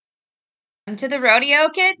To the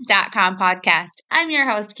RodeoKids.com podcast. I'm your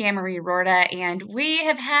host, Camarie Rorta, and we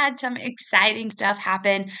have had some exciting stuff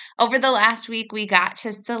happen. Over the last week, we got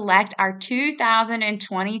to select our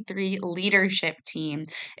 2023 leadership team.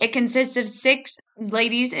 It consists of 6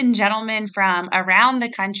 ladies and gentlemen from around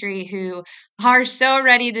the country who are so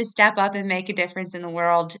ready to step up and make a difference in the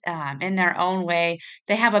world in their own way.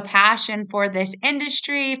 They have a passion for this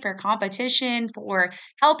industry, for competition, for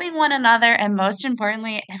helping one another, and most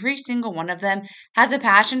importantly, every single one of them has a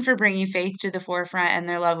passion for bringing faith to the forefront and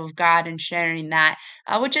their love of God and sharing that,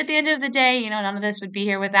 which at the end of the day, none of this would be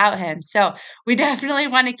here without him. So we definitely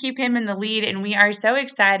want to keep him in the lead, and we are so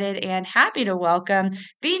excited and happy to welcome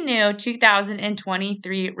the new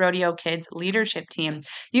 2023 Rodeo Kids leadership team.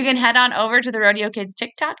 You can head on over to the Rodeo Kids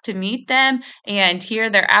TikTok to meet them and hear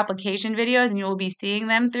their application videos, and you will be seeing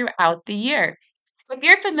them throughout the year. If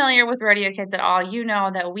you're familiar with Rodeo Kids at all, you know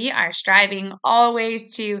that we are striving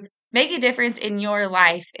always to make a difference in your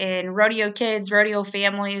life, in rodeo kids, rodeo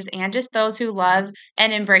families, and just those who love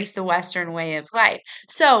and embrace the Western way of life.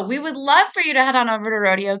 So we would love for you to head on over to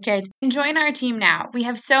Rodeo Kids and join our team now. We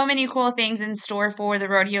have so many cool things in store for the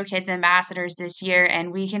Rodeo Kids ambassadors this year,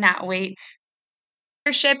 and we cannot wait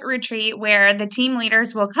leadership retreat where the team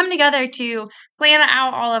leaders will come together to plan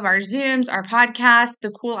out all of our Zooms, our podcasts, the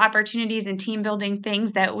cool opportunities and team building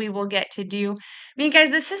things that we will get to do. Because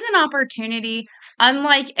this is an opportunity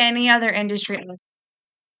unlike any other industry.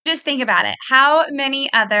 Just think about it. How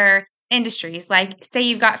many other industries, like say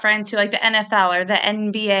you've got friends who like the NFL or the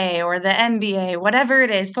NBA or the NBA, whatever it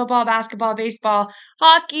is, football, basketball, baseball,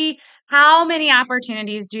 hockey, how many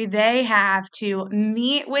opportunities do they have to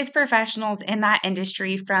meet with professionals in that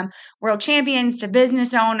industry, from world champions to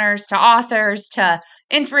business owners to authors to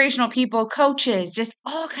inspirational people, coaches, just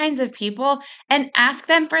all kinds of people, and ask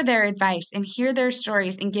them for their advice and hear their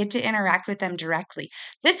stories and get to interact with them directly.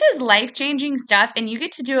 This is life-changing stuff, and you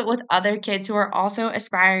get to do it with other kids who are also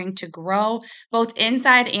aspiring to grow both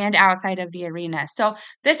inside and outside of the arena. So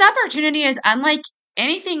this opportunity is unlike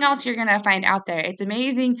anything else you're going to find out there. It's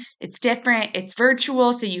amazing. It's different. It's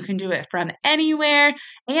virtual, so you can do it from anywhere.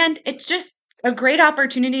 And it's just a great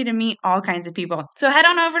opportunity to meet all kinds of people. So head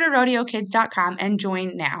on over to rodeokids.com and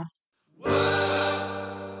join now.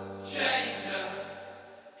 World changer,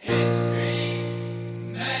 history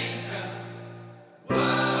maker.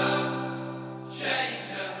 World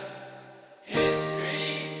changer,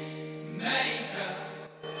 history maker.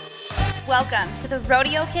 Welcome to the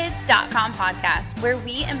RodeoKids.com podcast, where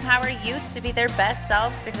we empower youth to be their best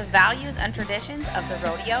selves through the values and traditions of the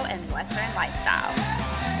rodeo and Western lifestyle.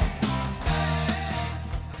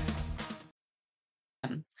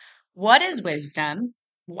 What is wisdom?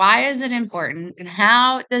 Why is it important? And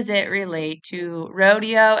how does it relate to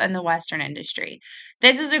rodeo and the Western industry?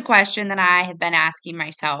 This is a question that I have been asking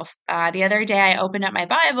myself. The other day, I opened up my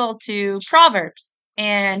Bible to Proverbs,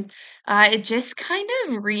 and it just kind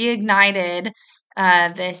of reignited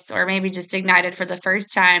this, or maybe just ignited for the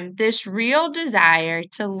first time, this real desire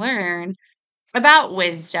to learn about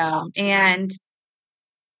wisdom and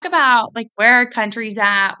talk about like where our country's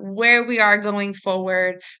at, where we are going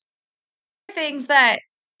forward, things that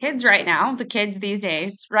kids right now, the kids these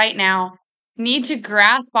days, right now, need to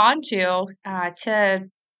grasp onto to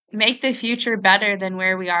make the future better than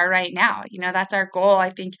where we are right now. That's our goal. I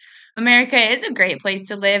think America is a great place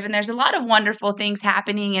to live, and there's a lot of wonderful things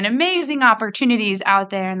happening and amazing opportunities out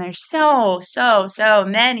there. And there's so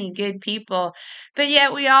many good people. But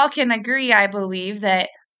yet, we all can agree, I believe, that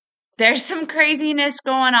there's some craziness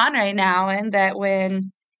going on right now, and that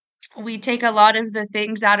when we take a lot of the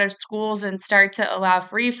things out of schools and start to allow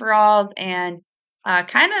free for alls and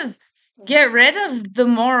kind of get rid of the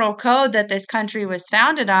moral code that this country was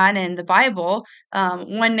founded on in the Bible,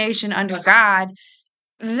 one nation under God,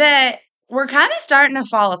 that we're kind of starting to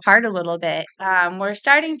fall apart a little bit. We're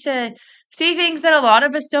starting to see things that a lot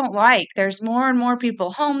of us don't like. There's more and more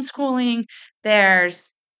people homeschooling.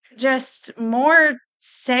 There's just more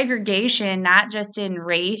segregation, not just in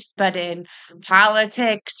race, but in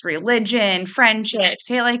politics, religion, friendships,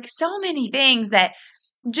 like so many things that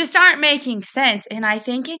just aren't making sense. And I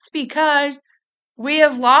think it's because we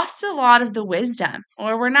have lost a lot of the wisdom,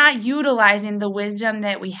 or we're not utilizing the wisdom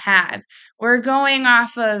that we have. We're going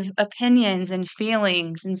off of opinions and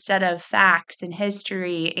feelings instead of facts and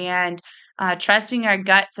history, and trusting our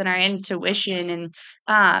guts and our intuition. And,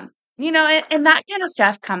 and that kind of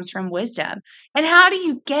stuff comes from wisdom. And how do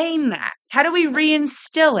you gain that? How do we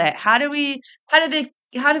reinstill it? How do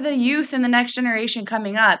the youth and the next generation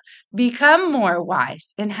coming up become more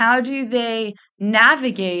wise? And how do they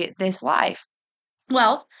navigate this life?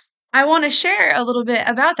 Well, I want to share a little bit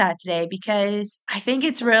about that today because I think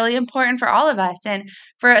it's really important for all of us and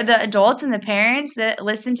for the adults and the parents that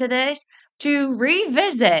listen to this to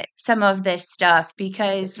revisit some of this stuff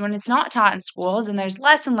because when it's not taught in schools and there's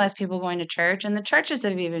less and less people going to church and the churches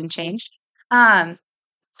have even changed, um,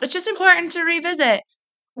 it's just important to revisit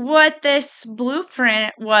what this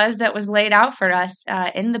blueprint was that was laid out for us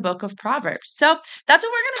in the book of Proverbs. So that's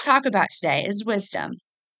what we're going to talk about today is wisdom.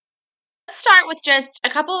 Let's start with just a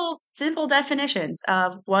couple simple definitions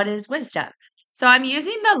of what is wisdom. So I'm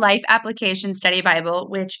using the Life Application Study Bible,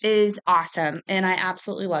 which is awesome, and I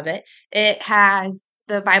absolutely love it. It has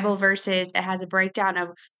the Bible verses, it has a breakdown of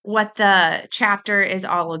what the chapter is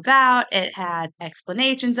all about, it has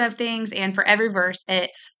explanations of things, and for every verse,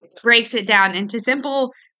 it breaks it down into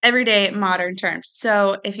simple, everyday modern terms.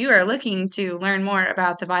 So if you are looking to learn more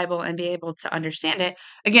about the Bible and be able to understand it,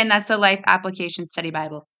 again, that's the Life Application Study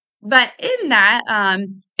Bible. But in that,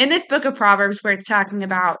 in this book of Proverbs, where it's talking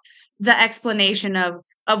about the explanation of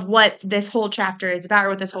what this whole chapter is about, or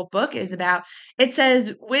what this whole book is about, it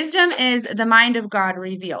says, "Wisdom is the mind of God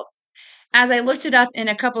revealed." As I looked it up in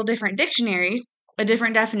a couple different dictionaries, a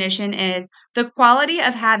different definition is the quality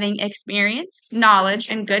of having experience,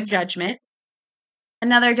 knowledge, and good judgment.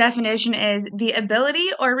 Another definition is the ability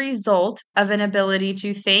or result of an ability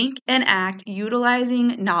to think and act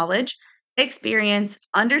utilizing knowledge, experience,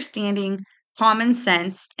 understanding, common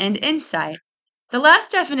sense, and insight. The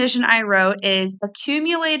last definition I wrote is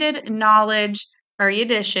accumulated knowledge,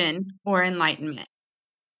 erudition, or enlightenment.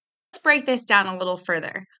 Let's break this down a little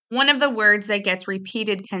further. One of the words that gets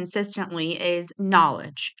repeated consistently is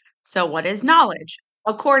knowledge. So, what is knowledge?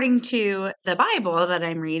 According to the Bible that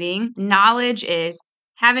I'm reading, knowledge is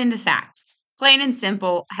having the facts, plain and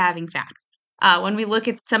simple, having facts. When we look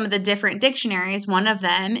at some of the different dictionaries, one of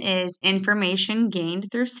them is information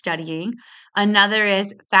gained through studying. Another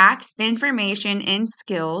is facts, information, and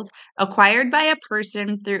skills acquired by a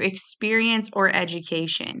person through experience or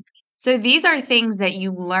education. So these are things that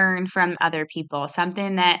you learn from other people,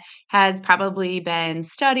 something that has probably been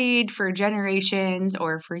studied for generations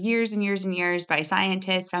or for years and years and years by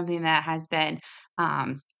scientists, something that has been,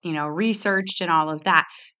 researched and all of that.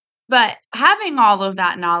 But having all of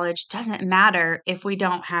that knowledge doesn't matter if we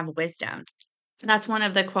don't have wisdom. That's one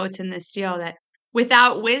of the quotes in this deal that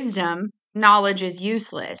without wisdom, knowledge is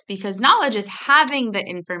useless because knowledge is having the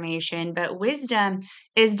information, but wisdom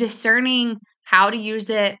is discerning how to use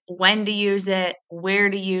it, when to use it, where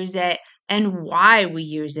to use it, and why we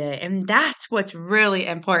use it. And that's what's really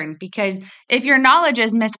important because if your knowledge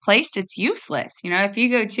is misplaced, it's useless. If you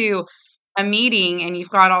go to a meeting and you've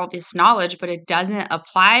got all this knowledge, but it doesn't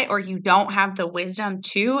apply or you don't have the wisdom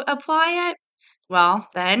to apply it, well,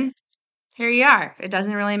 then here you are. It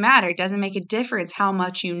doesn't really matter. It doesn't make a difference how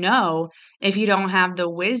much you know if you don't have the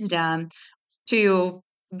wisdom to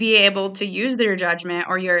be able to use your judgment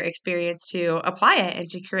or your experience to apply it and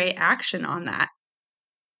to create action on that.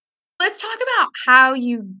 Let's talk about how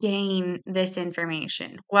you gain this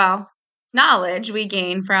information. Well, knowledge we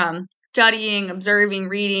gain from studying, observing,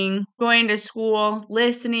 reading, going to school,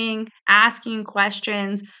 listening, asking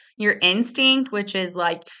questions, your instinct, which is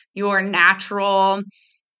like your natural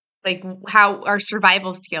like how our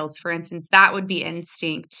survival skills, for instance, that would be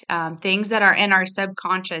instinct. Things that are in our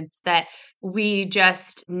subconscious that we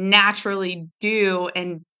just naturally do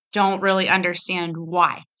and don't really understand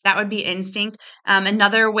why. That would be instinct.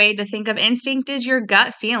 Another way to think of instinct is your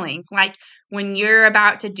gut feeling. Like when you're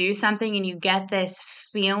about to do something and you get this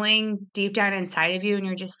feeling deep down inside of you and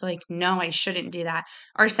you're just like, no, I shouldn't do that.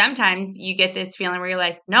 Or sometimes you get this feeling where you're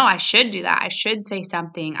like, no, I should do that. I should say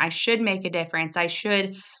something. I should make a difference. I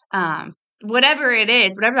should whatever it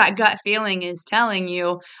is, whatever that gut feeling is telling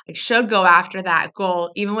you, I should go after that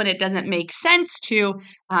goal, even when it doesn't make sense to,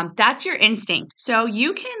 that's your instinct. So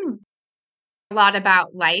you can a lot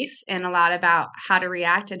about life and a lot about how to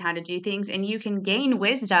react and how to do things, and you can gain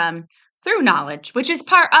wisdom through knowledge, which is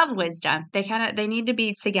part of wisdom. They need to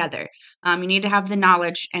be together. You need to have the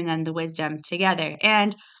knowledge and then the wisdom together.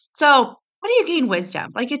 And so how do you gain wisdom?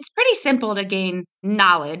 Like it's pretty simple to gain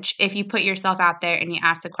knowledge if you put yourself out there and you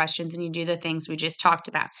ask the questions and you do the things we just talked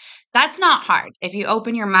about. That's not hard. If you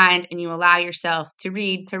open your mind and you allow yourself to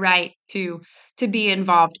read, to write, to be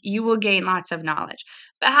involved, you will gain lots of knowledge.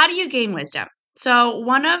 But how do you gain wisdom? So,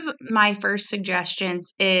 one of my first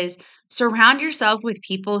suggestions is surround yourself with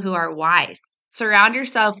people who are wise. Surround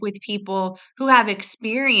yourself with people who have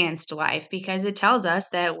experienced life because it tells us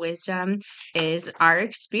that wisdom is our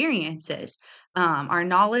experiences, our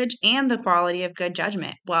knowledge, and the quality of good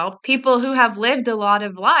judgment. Well, people who have lived a lot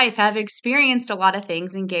of life have experienced a lot of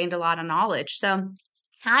things and gained a lot of knowledge. So,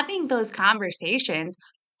 having those conversations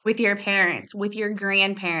with your parents, with your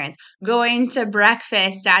grandparents, going to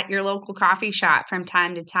breakfast at your local coffee shop from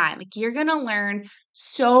time to time. Like you're going to learn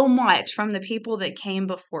so much from the people that came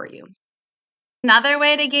before you. Another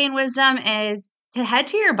way to gain wisdom is to head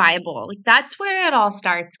to your Bible. Like that's where it all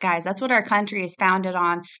starts, guys. That's what our country is founded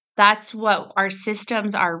on. That's what our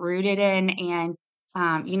systems are rooted in. And,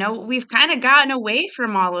 we've kind of gotten away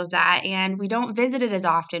from all of that and we don't visit it as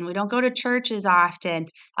often. We don't go to church as often.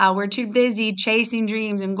 We're too busy chasing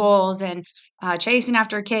dreams and goals and chasing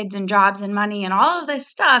after kids and jobs and money and all of this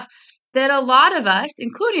stuff that a lot of us,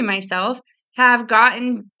 including myself, have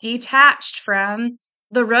gotten detached from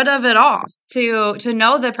the root of it all to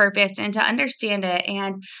know the purpose and to understand it.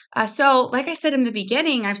 And so, like I said in the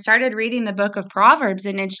beginning, I've started reading the book of Proverbs,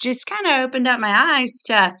 and it's just kind of opened up my eyes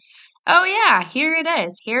to, oh yeah, here it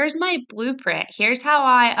is. Here's my blueprint. Here's how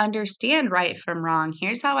I understand right from wrong.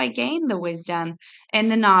 Here's how I gain the wisdom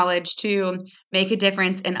and the knowledge to make a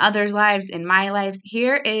difference in others' lives, in my lives.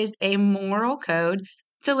 Here is a moral code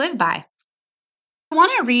to live by. I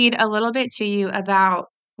want to read a little bit to you about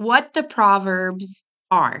what the Proverbs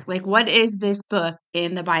are. Like, what is this book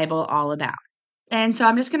in the Bible all about? And so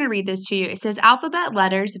I'm just going to read this to you. It says alphabet,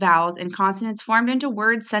 letters, vowels, and consonants formed into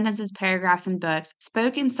words, sentences, paragraphs, and books,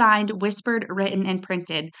 spoken, signed, whispered, written, and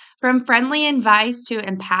printed, from friendly advice to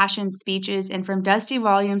impassioned speeches, and from dusty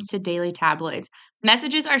volumes to daily tabloids.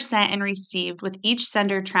 Messages are sent and received, with each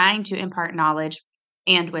sender trying to impart knowledge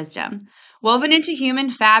and wisdom. Woven into human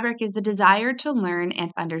fabric is the desire to learn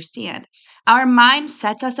and understand. Our mind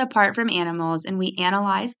sets us apart from animals, and we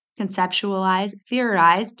analyze, conceptualize,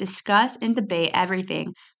 theorize, discuss, and debate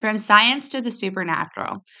everything from science to the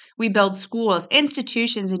supernatural. We build schools,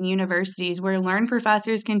 institutions, and universities where learned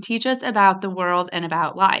professors can teach us about the world and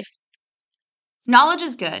about life. Knowledge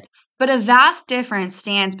is good, but a vast difference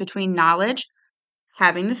stands between knowledge,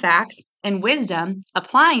 having the facts, and wisdom,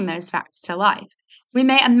 applying those facts to life. We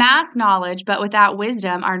may amass knowledge, but without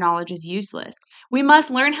wisdom, our knowledge is useless. We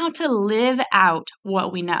must learn how to live out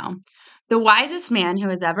what we know. The wisest man who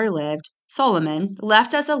has ever lived, Solomon,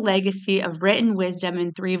 left us a legacy of written wisdom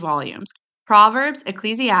in 3 volumes: Proverbs,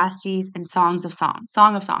 Ecclesiastes, and Song of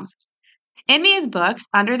Songs. In these books,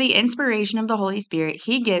 under the inspiration of the Holy Spirit,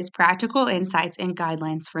 he gives practical insights and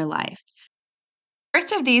guidelines for life.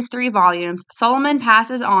 First of these 3 volumes, Solomon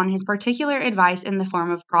passes on his particular advice in the form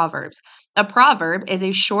of proverbs. A proverb is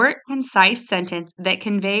a short, concise sentence that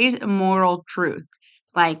conveys moral truth.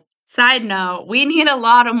 Like, side note, we need a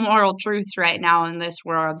lot of moral truths right now in this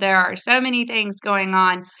world. There are so many things going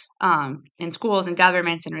on in schools and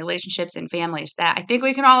governments and relationships and families that I think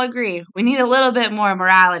we can all agree we need a little bit more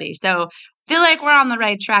morality. So I feel like we're on the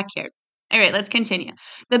right track here. All right, let's continue.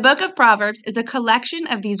 The book of Proverbs is a collection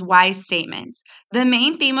of these wise statements. The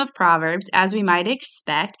main theme of Proverbs, as we might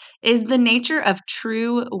expect, is the nature of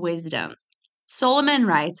true wisdom. Solomon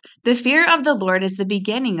writes, "The fear of the Lord is the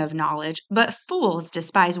beginning of knowledge, but fools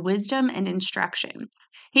despise wisdom and instruction."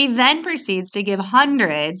 He then proceeds to give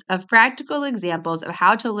hundreds of practical examples of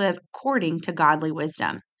how to live according to godly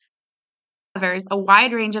wisdom. Covers a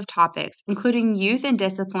wide range of topics, including youth and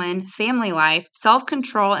discipline, family life, self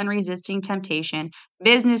control and resisting temptation,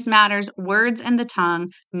 business matters, words and the tongue,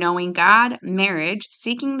 knowing God, marriage,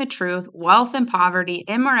 seeking the truth, wealth and poverty,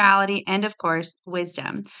 immorality, and of course,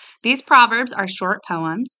 wisdom. These proverbs are short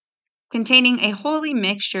poems containing a holy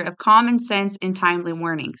mixture of common sense and timely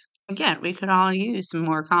warnings. Again, we could all use some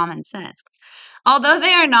more common sense. Although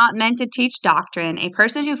they are not meant to teach doctrine, a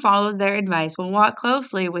person who follows their advice will walk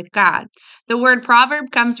closely with God. The word proverb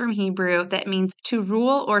comes from Hebrew that means to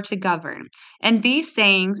rule or to govern. And these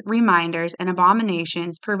sayings, reminders, and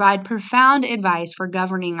abominations provide profound advice for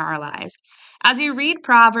governing our lives. As you read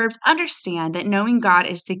Proverbs, understand that knowing God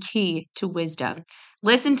is the key to wisdom.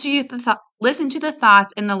 Listen to the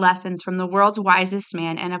thoughts and the lessons from the world's wisest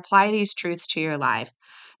man and apply these truths to your lives.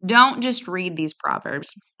 Don't just read these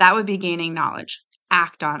proverbs. That would be gaining knowledge.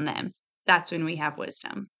 Act on them. That's when we have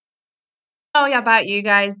wisdom. Oh, yeah, about you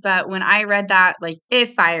guys, but when I read that, like,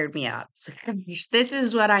 it fired me up. So, this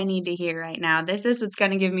is what I need to hear right now. This is what's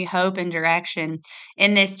going to give me hope and direction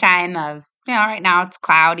in this time of, right now it's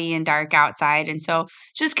cloudy and dark outside. And so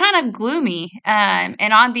just kind of gloomy. And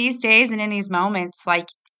on these days and in these moments, like,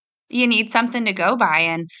 you need something to go by.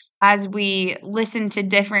 And as we listen to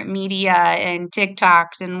different media and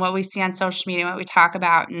TikToks and what we see on social media, what we talk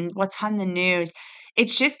about and what's on the news,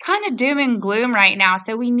 it's just kind of doom and gloom right now.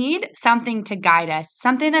 So we need something to guide us,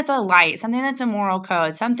 something that's a light, something that's a moral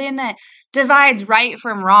code, something that divides right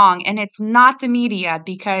from wrong. And it's not the media,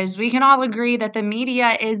 because we can all agree that the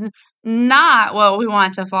media is not what we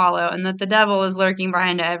want to follow and that the devil is lurking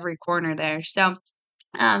behind every corner there. So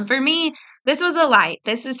For me, this was a light.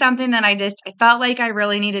 This is something that I felt like I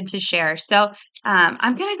really needed to share. So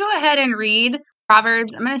I'm going to go ahead and read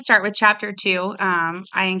Proverbs. I'm going to start with chapter 2.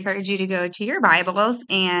 I encourage you to go to your Bibles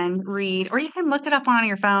and read, or you can look it up on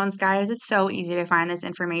your phones, guys. It's so easy to find this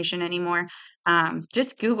information anymore.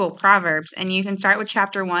 Just Google Proverbs, and you can start with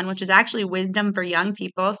chapter 1, which is actually wisdom for young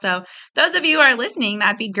people. So those of you who are listening,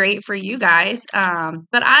 that'd be great for you guys.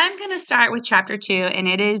 But I'm going to start with chapter 2, and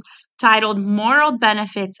it is titled Moral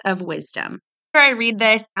Benefits of Wisdom. After I read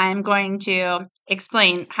this, I'm going to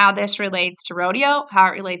explain how this relates to rodeo, how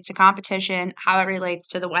it relates to competition, how it relates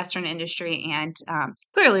to the Western industry, and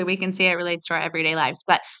clearly we can see it relates to our everyday lives,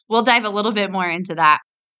 but we'll dive a little bit more into that.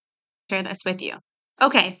 Share this with you.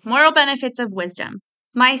 Okay, moral benefits of wisdom.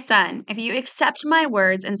 My son, if you accept my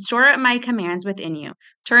words and store up my commands within you,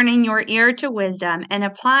 turning your ear to wisdom and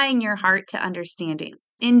applying your heart to understanding.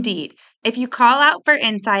 Indeed, if you call out for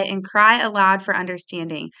insight and cry aloud for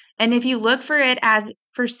understanding, and if you look for it as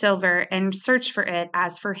for silver and search for it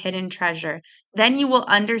as for hidden treasure, then you will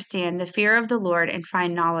understand the fear of the Lord and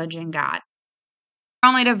find knowledge in God.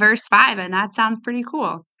 Only to verse 5, and that sounds pretty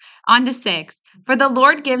cool. On to 6. For the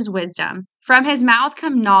Lord gives wisdom. From his mouth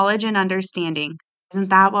come knowledge and understanding. Isn't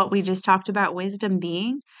that what we just talked about wisdom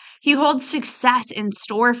being? He holds success in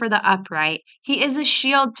store for the upright. He is a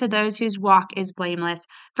shield to those whose walk is blameless,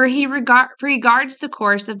 for he regards the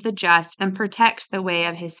course of the just and protects the way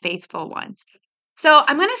of his faithful ones. So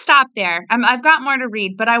I'm going to stop there. I've got more to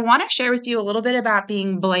read, but I want to share with you a little bit about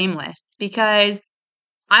being blameless because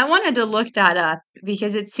I wanted to look that up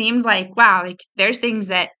because it seemed like, wow, like there's things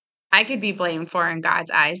that I could be blamed for in God's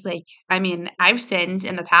eyes. Like, I mean, I've sinned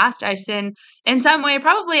in the past. I've sinned in some way,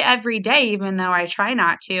 probably every day, even though I try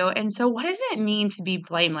not to. And so, what does it mean to be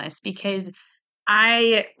blameless? Because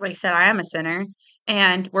like I said, I am a sinner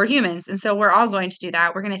and we're humans. And so, we're all going to do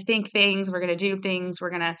that. We're going to think things, we're going to do things, we're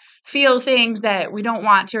going to feel things that we don't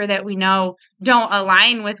want to or that we know don't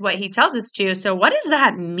align with what He tells us to. So, what does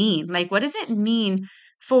that mean? Like, what does it mean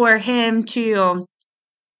for him to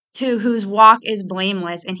whose walk is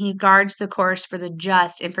blameless and he guards the course for the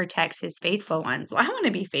just and protects his faithful ones? Well, I want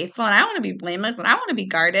to be faithful and I want to be blameless and I want to be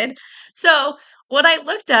guarded. So what I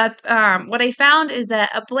looked up, what I found is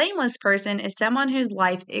that a blameless person is someone whose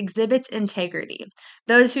life exhibits integrity,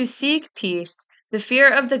 those who seek peace, the fear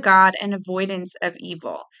of the God, and avoidance of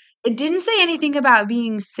evil. It didn't say anything about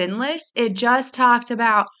being sinless. It just talked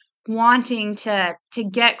about wanting to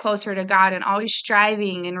get closer to God and always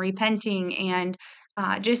striving and repenting and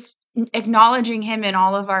just acknowledging Him in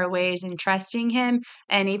all of our ways and trusting Him.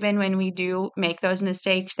 And even when we do make those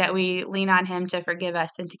mistakes, that we lean on Him to forgive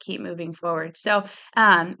us and to keep moving forward. So,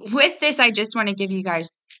 with this, I just want to give you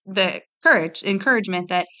guys the encouragement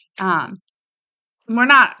that we're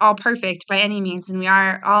not all perfect by any means, and we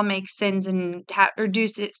are all make sins and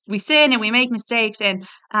we sin and we make mistakes, and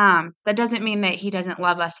that doesn't mean that He doesn't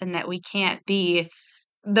love us and that we can't be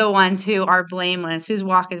the ones who are blameless, whose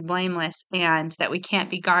walk is blameless, and that we can't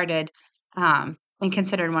be guarded and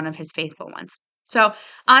considered one of His faithful ones. So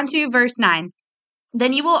on to verse 9.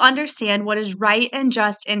 Then you will understand what is right and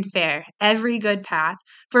just and fair, every good path.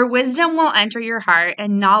 For wisdom will enter your heart,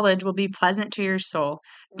 and knowledge will be pleasant to your soul.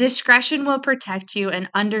 Discretion will protect you, and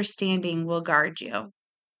understanding will guard you.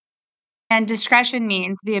 And discretion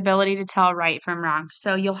means the ability to tell right from wrong.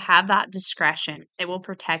 So you'll have that discretion. It will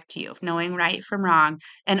protect you. Knowing right from wrong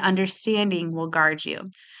and understanding will guard you.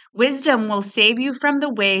 Wisdom will save you from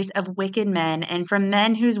the ways of wicked men and from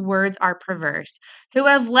men whose words are perverse, who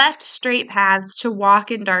have left straight paths to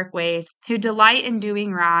walk in dark ways, who delight in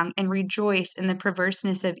doing wrong and rejoice in the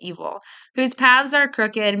perverseness of evil, whose paths are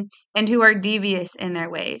crooked and who are devious in their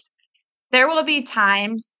ways. There will be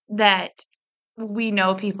times that we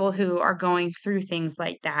know people who are going through things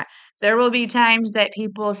like that. There will be times that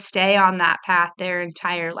people stay on that path their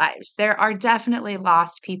entire lives. There are definitely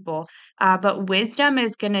lost people, but wisdom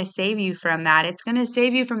is going to save you from that. It's going to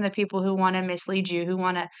save you from the people who want to mislead you, who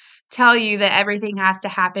want to tell you that everything has to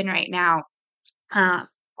happen right now.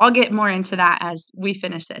 I'll get more into that as we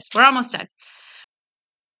finish this. We're almost done.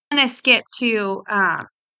 I'm going to skip to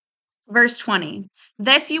Verse 20,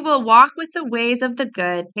 thus you will walk with the ways of the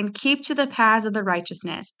good and keep to the paths of the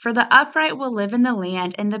righteousness. For the upright will live in the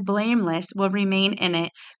land, and the blameless will remain in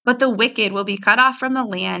it. But the wicked will be cut off from the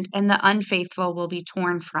land, and the unfaithful will be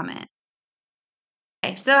torn from it.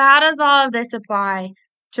 Okay, so how does all of this apply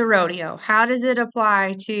to rodeo? How does it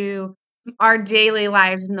apply to our daily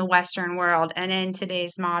lives in the Western world and in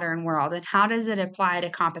today's modern world? And how does it apply to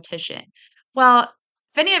competition? Well,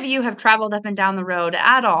 if any of you have traveled up and down the road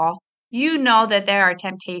at all, you know that there are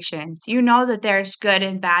temptations. You know that there's good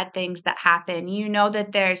and bad things that happen. You know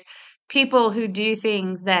that there's people who do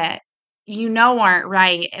things that aren't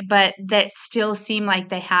right, but that still seem like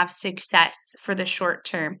they have success for the short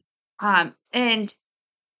term. And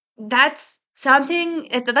that's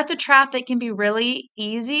that's a trap that can be really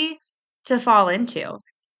easy to fall into.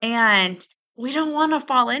 And we don't want to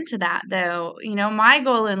fall into that though. My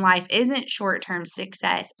goal in life isn't short-term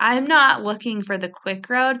success. I'm not looking for the quick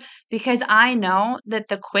road because I know that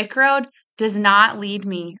the quick road does not lead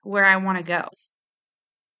me where I want to go.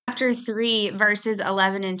 Chapter 3, verses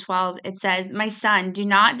 11 and 12, it says, "My son, do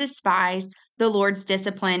not despise the Lord's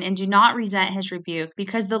discipline and do not resent his rebuke,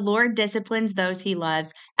 because the Lord disciplines those he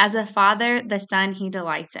loves, as a father the son he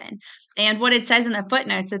delights in." And what it says in the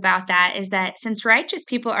footnotes about that is that since righteous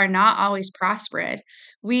people are not always prosperous,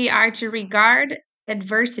 we are to regard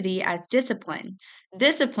adversity as discipline.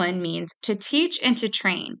 Discipline means to teach and to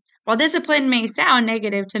train. While discipline may sound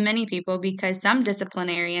negative to many people because some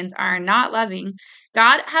disciplinarians are not loving,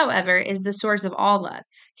 God, however, is the source of all love.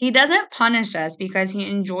 He doesn't punish us because he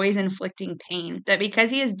enjoys inflicting pain, but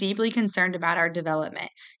because he is deeply concerned about our development.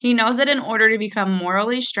 He knows that in order to become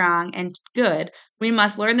morally strong and good, we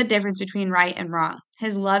must learn the difference between right and wrong.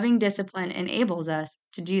 His loving discipline enables us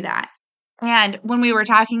to do that. And when we were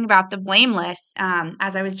talking about the blameless,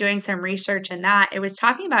 as I was doing some research in that, it was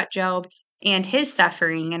talking about Job and his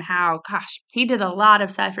suffering and how, gosh, he did a lot of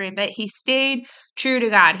suffering, but he stayed true to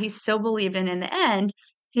God. He still believed, and in the end,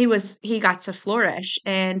 he got to flourish.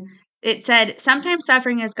 And it said sometimes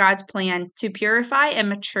suffering is God's plan to purify and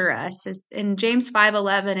mature us. In James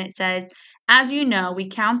 5:11, it says, "As you know, we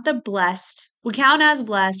count as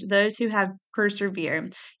blessed those who have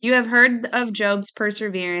persevered. You have heard of Job's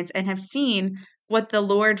perseverance and have seen what the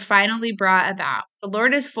Lord finally brought about. The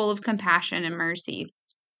Lord is full of compassion and mercy."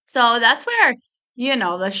 So that's where,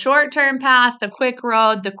 the short term path, the quick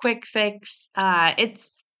road, the quick fix, it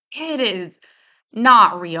is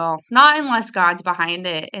not real, not unless God's behind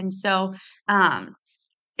it. And so,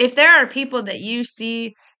 if there are people that you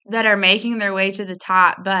see that are making their way to the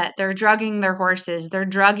top, but they're drugging their horses, they're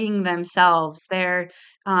drugging themselves, they're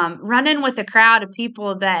running with a crowd of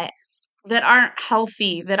people that aren't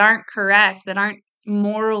healthy, that aren't correct, that aren't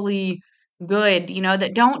morally good,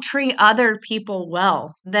 that don't treat other people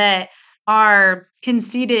well, that are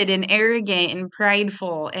conceited and arrogant and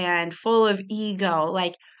prideful and full of ego.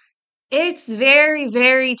 Like, it's very,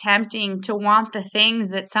 very tempting to want the things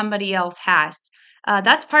that somebody else has.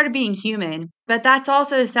 That's part of being human, but that's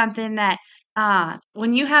also something that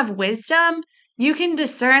when you have wisdom, you can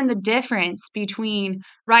discern the difference between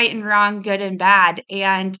right and wrong, good and bad.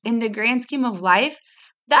 And in the grand scheme of life,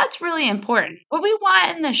 that's really important. What we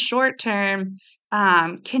want in the short term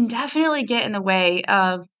can definitely get in the way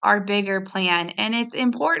of our bigger plan. And it's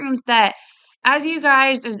important that as you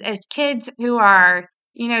guys, as kids who are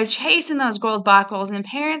chasing those gold buckles and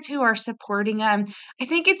parents who are supporting them, I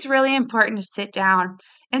think it's really important to sit down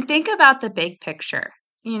and think about the big picture.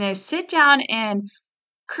 Sit down and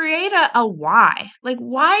create a why. Like,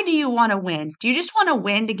 why do you want to win? Do you just want to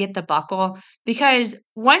win to get the buckle? Because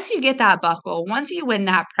once you get that buckle, once you win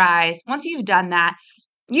that prize, once you've done that,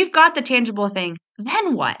 you've got the tangible thing.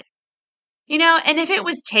 Then what? And if it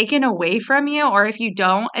was taken away from you, or if you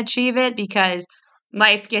don't achieve it because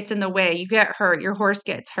life gets in the way, you get hurt, your horse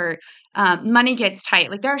gets hurt, money gets tight.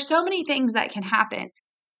 Like, there are so many things that can happen.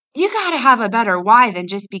 You got to have a better why than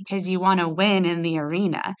just because you want to win in the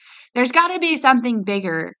arena. There's got to be something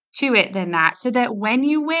bigger to it than that, so that when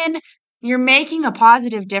you win, you're making a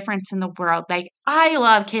positive difference in the world. Like, I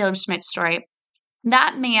love Caleb Schmidt's story.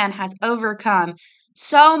 That man has overcome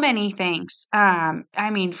so many things.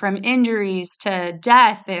 From injuries to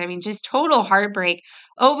death, and just total heartbreak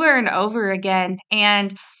over and over again.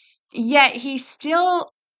 And yet he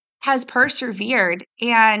still has persevered,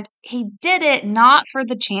 and he did it not for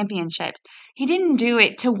the championships. He didn't do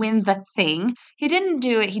it to win the thing. He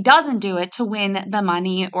doesn't do it to win the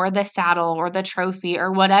money or the saddle or the trophy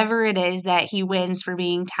or whatever it is that he wins for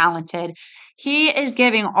being talented. He is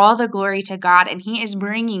giving all the glory to God, and he is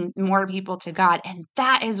bringing more people to God, and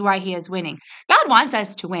that is why he is winning. God wants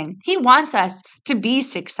us to win. He wants us to be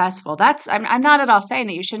successful. I'm not at all saying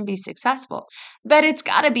that you shouldn't be successful, but it's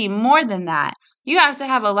got to be more than that. You have to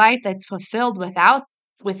have a life that's fulfilled without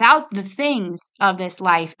the things of this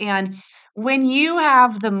life. And when you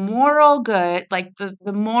have the moral good, like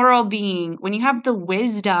the moral being, when you have the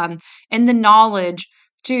wisdom and the knowledge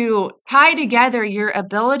to tie together your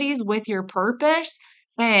abilities with your purpose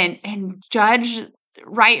and judge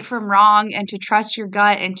right from wrong, and to trust your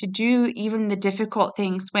gut, and to do even the difficult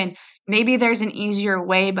things when maybe there's an easier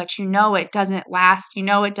way, but it doesn't last,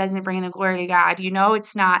 it doesn't bring the glory to God,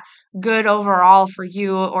 it's not good overall for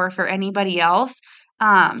you or for anybody else.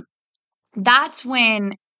 that's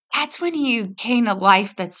when you gain a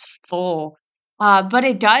life that's full. But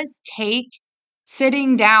it does take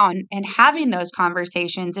sitting down and having those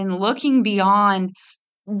conversations and looking beyond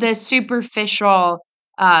the superficial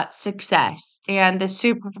success and the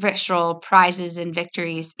superficial prizes and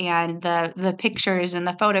victories and the pictures and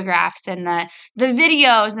the photographs and the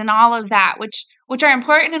videos and all of that, which are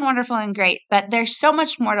important and wonderful and great. But there's so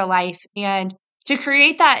much more to life, and to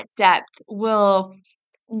create that depth will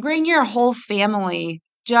bring your whole family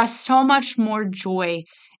just so much more joy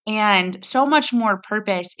and so much more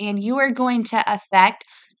purpose. And you are going to affect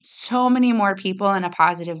so many more people in a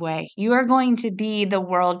positive way. You are going to be the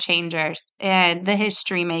world changers and the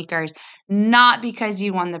history makers, not because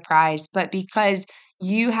you won the prize, but because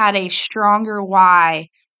you had a stronger why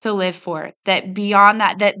to live for. That beyond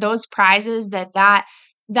that those prizes, that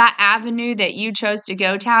avenue that you chose to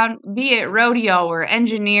go down, be it rodeo or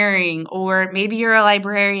engineering, or maybe you're a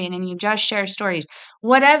librarian and you just share stories,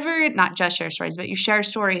 whatever, not just share stories, but you share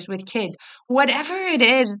stories with kids, whatever it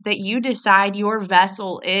is that you decide your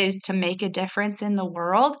vessel is to make a difference in the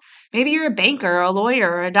world. Maybe you're a banker, a lawyer,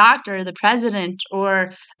 or a doctor, the president,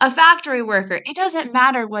 or a factory worker. It doesn't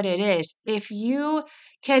matter what it is. If you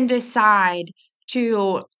can decide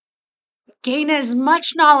to gain as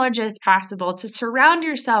much knowledge as possible, to surround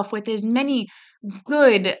yourself with as many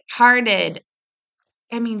good hearted,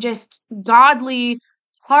 just godly,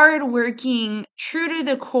 hardworking, true to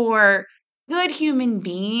the core, good human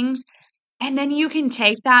beings. And then you can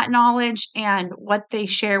take that knowledge and what they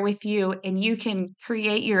share with you, and you can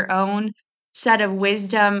create your own set of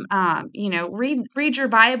wisdom. Read your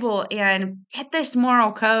Bible and get this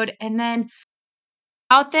moral code, and then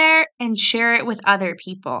out there and share it with other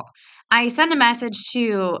people. I sent a message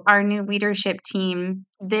to our new leadership team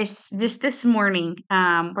this morning.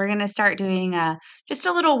 We're going to start doing just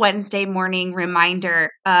a little Wednesday morning reminder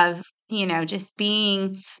of, just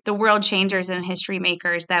being the world changers and history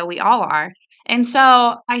makers that we all are. And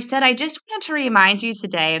so I said, I just wanted to remind you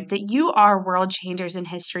today that you are world changers and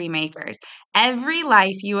history makers. Every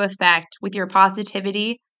life you affect with your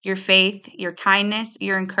positivity, your faith, your kindness,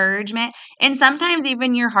 your encouragement, and sometimes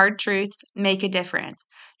even your hard truths make a difference.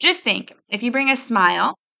 Just think, if you bring a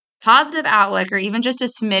smile, positive outlook, or even just a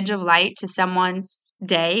smidge of light to someone's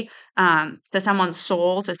day, to someone's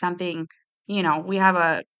soul, to something, we have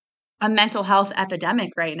a mental health epidemic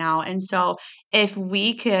right now. And so if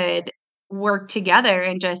we could work together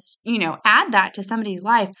and just, add that to somebody's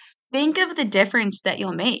life, think of the difference that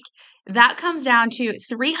you'll make. That comes down to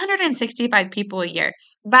 365 people a year.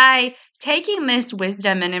 By taking this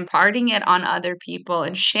wisdom and imparting it on other people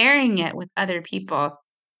and sharing it with other people,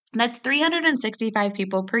 that's 365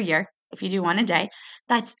 people per year. If you do one a day,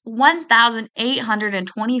 that's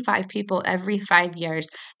 1,825 people every 5 years.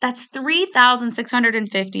 That's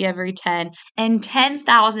 3,650 every 10, and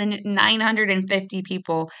 10,950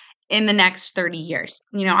 people in the next 30 years.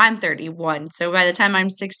 I'm 31, so by the time I'm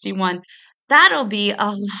 61, that'll be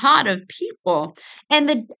a lot of people. And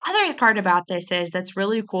the other part about this is that's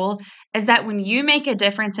really cool is that when you make a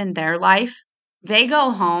difference in their life, they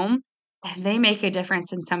go home and they make a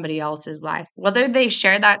difference in somebody else's life. Whether they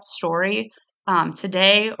share that story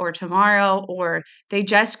today or tomorrow, or they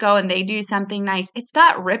just go and they do something nice, it's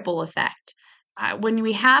that ripple effect. When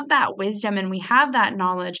we have that wisdom and we have that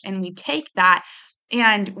knowledge and we take that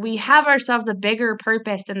and we have ourselves a bigger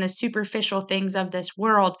purpose than the superficial things of this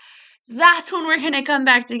world, that's when we're going to come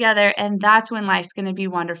back together, and that's when life's going to be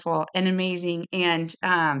wonderful and amazing. And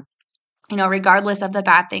regardless of the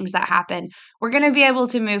bad things that happen, we're going to be able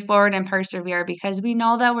to move forward and persevere because we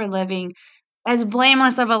know that we're living as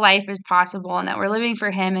blameless of a life as possible, and that we're living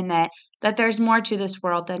for Him, and that there's more to this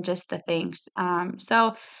world than just the things.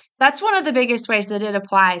 So that's one of the biggest ways that it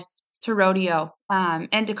applies to rodeo,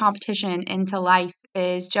 and to competition, and to life,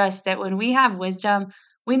 is just that when we have wisdom,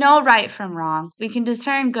 we know right from wrong. We can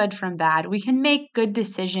discern good from bad. We can make good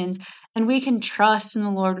decisions, and we can trust in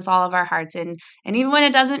the Lord with all of our hearts. And even when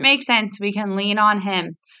it doesn't make sense, we can lean on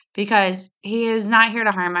Him, because He is not here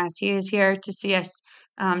to harm us. He is here to see us,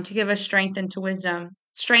 to give us strength and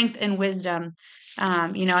wisdom.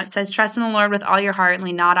 It says, trust in the Lord with all your heart and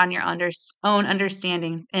lean not on your own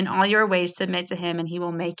understanding. In all your ways, submit to Him, and He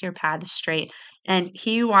will make your paths straight. And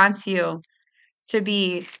He wants you to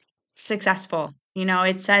be successful.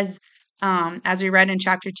 It says, as we read in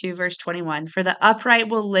chapter 2, verse 21, for the upright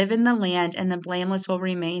will live in the land, and the blameless will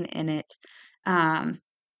remain in it. And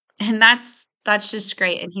that's just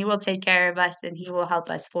great. And He will take care of us, and He will help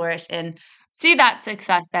us flourish and see that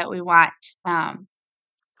success that we want,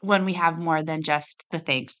 when we have more than just the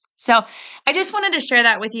things. So I just wanted to share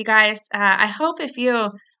that with you guys. I hope if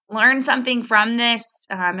you learn something from this,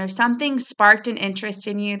 if something sparked an interest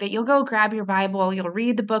in you, that you'll go grab your Bible, you'll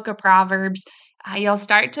read the book of Proverbs, you'll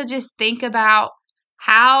start to just think about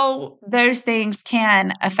how those things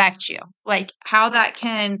can affect you, like how that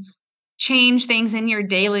can change things in your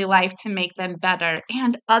daily life to make them better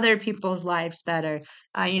and other people's lives better.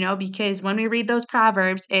 Because when we read those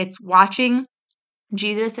Proverbs, it's watching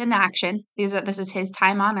Jesus in action. This is his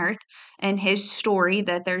time on earth and his story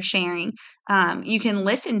that they're sharing. You can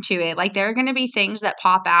listen to it. Like there are going to be things that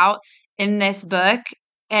pop out in this book,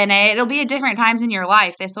 and it'll be at different times in your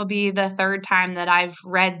life. This will be the third time that I've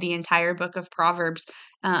read the entire book of Proverbs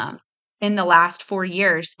in the last 4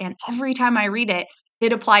 years. And every time I read it,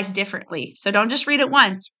 it applies differently. So don't just read it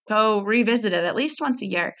once, go revisit it at least once a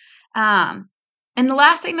year. And the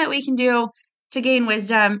last thing that we can do to gain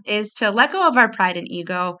wisdom is to let go of our pride and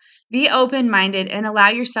ego, be open-minded, and allow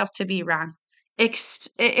yourself to be wrong.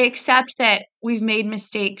 Accept that we've made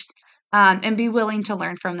mistakes, and be willing to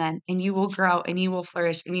learn from them, and you will grow and you will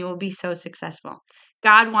flourish and you will be so successful.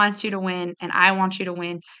 God wants you to win, and I want you to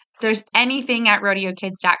win. If there's anything at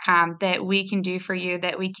rodeokids.com that we can do for you,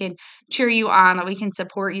 that we can cheer you on, that we can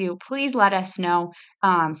support you, please let us know.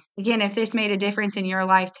 Again, if this made a difference in your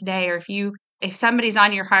life today, or if somebody's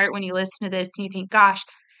on your heart when you listen to this and you think, gosh,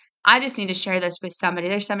 I just need to share this with somebody.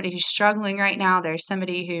 There's somebody who's struggling right now. There's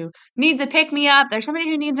somebody who needs a pick me up. There's somebody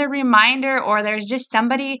who needs a reminder, or there's just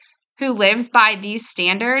somebody who lives by these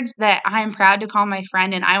standards that I'm proud to call my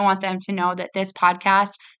friend. And I want them to know that this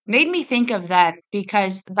podcast made me think of them,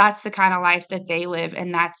 because that's the kind of life that they live.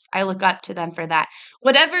 And I look up to them for that.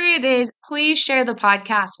 Whatever it is, please share the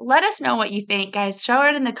podcast. Let us know what you think, guys. Show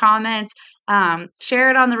it in the comments. Share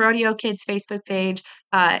it on the Rodeo Kids Facebook page,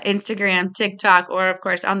 Instagram, TikTok, or of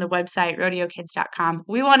course on the website, rodeokids.com.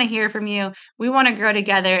 We want to hear from you. We want to grow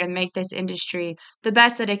together and make this industry the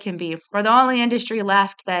best that it can be. We're the only industry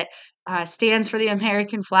left that stands for the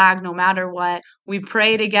American flag no matter what. We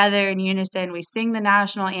pray together in unison. We sing the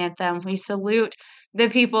national anthem. We salute the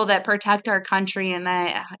people that protect our country and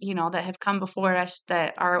that have come before us,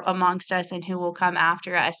 that are amongst us, and who will come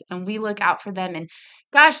after us. And we look out for them. And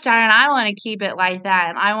gosh darn, I want to keep it like that.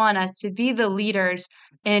 And I want us to be the leaders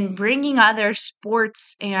in bringing other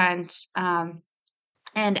sports and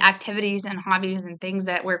activities and hobbies and things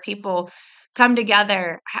where people come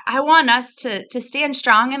together. I want us to stand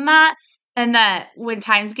strong in that, and that when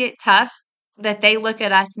times get tough, that they look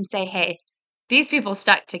at us and say, hey, these people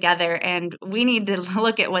stuck together, and we need to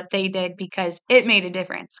look at what they did because it made a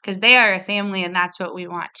difference, because they are a family, and that's what we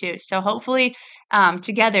want too. So hopefully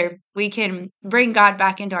together we can bring God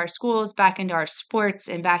back into our schools, back into our sports,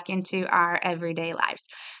 and back into our everyday lives.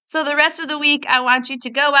 So the rest of the week, I want you to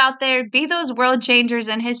go out there, be those world changers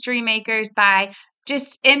and history makers by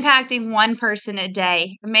just impacting one person a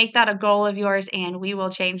day. Make that a goal of yours, and we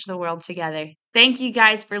will change the world together. Thank you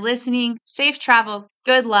guys for listening. Safe travels,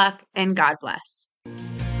 good luck, and God bless.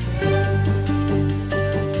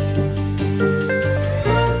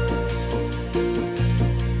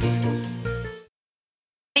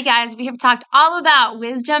 Hey guys, we have talked all about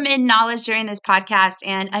wisdom and knowledge during this podcast,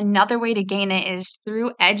 and another way to gain it is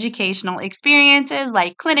through educational experiences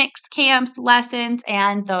like clinics, camps, lessons,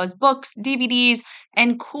 and those books, DVDs,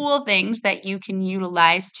 and cool things that you can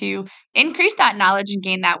utilize to increase that knowledge and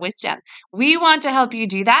gain that wisdom. We want to help you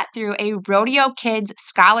do that through a Rodeo Kids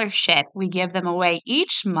scholarship. We give them away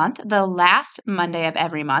each month, the last Monday of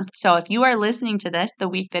every month. So if you are listening to this the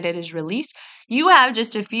week that it is released, you have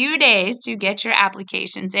just a few days to get your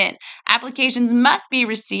applications in. Applications must be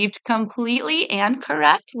received completely and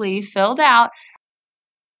correctly filled out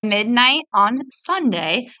midnight on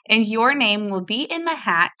Sunday, and your name will be in the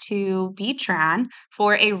hat to be drawn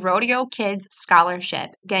for a Rodeo Kids scholarship.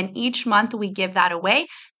 Again, each month we give that away.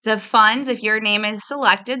 The funds, if your name is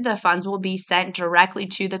selected, the funds will be sent directly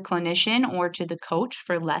to the clinician or to the coach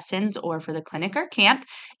for lessons or for the clinic or camp.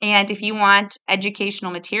 And if you want educational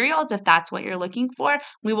materials, if that's what you're looking for,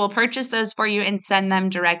 we will purchase those for you and send them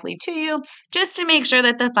directly to you, just to make sure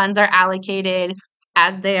that the funds are allocated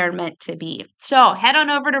as they are meant to be. So head on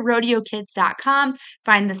over to rodeokids.com,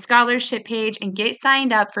 find the scholarship page, and get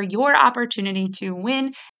signed up for your opportunity to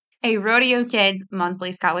win a Rodeo Kids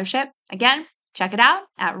monthly scholarship. Again, check it out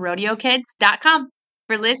at rodeokids.com.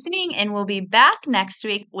 For listening, and we'll be back next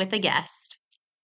week with a guest.